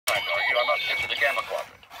galaxy to the Gamma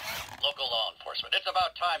Quadrant. Local law enforcement. It's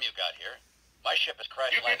about time you got here. My ship has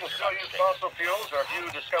crashed. You people still use fossil fuels, or have you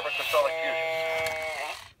discovered systolic fusion?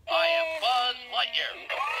 I am Buzz Lightyear,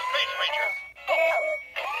 Space Ranger.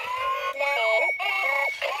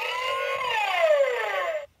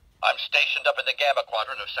 I'm stationed up in the Gamma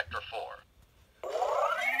Quadrant of Sector 4.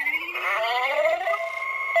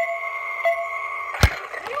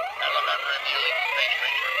 As a member of the elite Space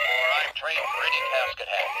Ranger Corps, I'm trained for any task at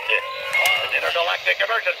hand. This is an intergalactic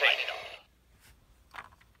emergency.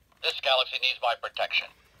 This galaxy needs my protection.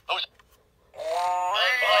 Who's...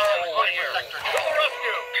 Lightyear, Sector to the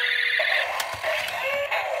rescue!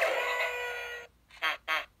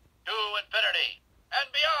 To infinity and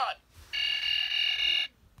beyond.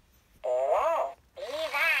 Hello,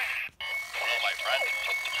 my friend.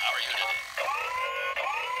 How are you today?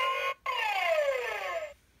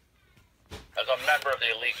 As a member of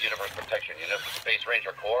the elite Universe Protection Unit of the Space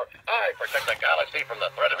Ranger Corps, I protect the galaxy from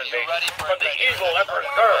the threat of invasion ready for from the adventure? evil Emperor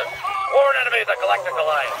Zurg, sworn enemy of the Galactic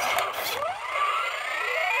Alliance.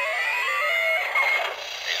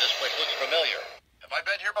 Hey, this place looks familiar. Have I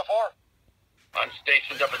been here before? I'm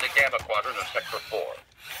stationed up in the Gamma Quadrant of Sector 4. Will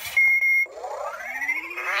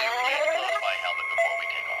you please close my helmet before we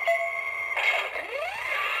take off?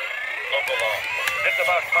 Local law. It's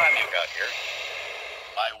about time you got here.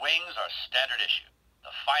 My wings are standard issue.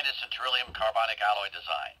 The finest Centurium carbonic alloy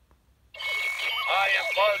design. I am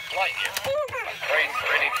Buzz Lightyear. I'm trained for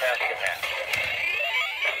any task at hand.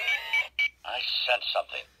 I sense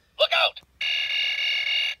something. Look out!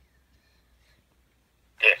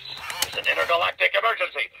 This is an intergalactic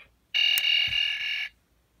emergency.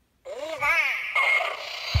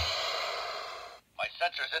 My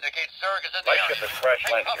sensors indicate Zurg is in the My ship ocean. has crash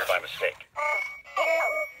Take landed here cover. by mistake.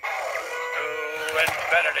 To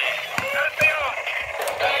infinity and beyond.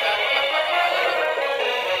 That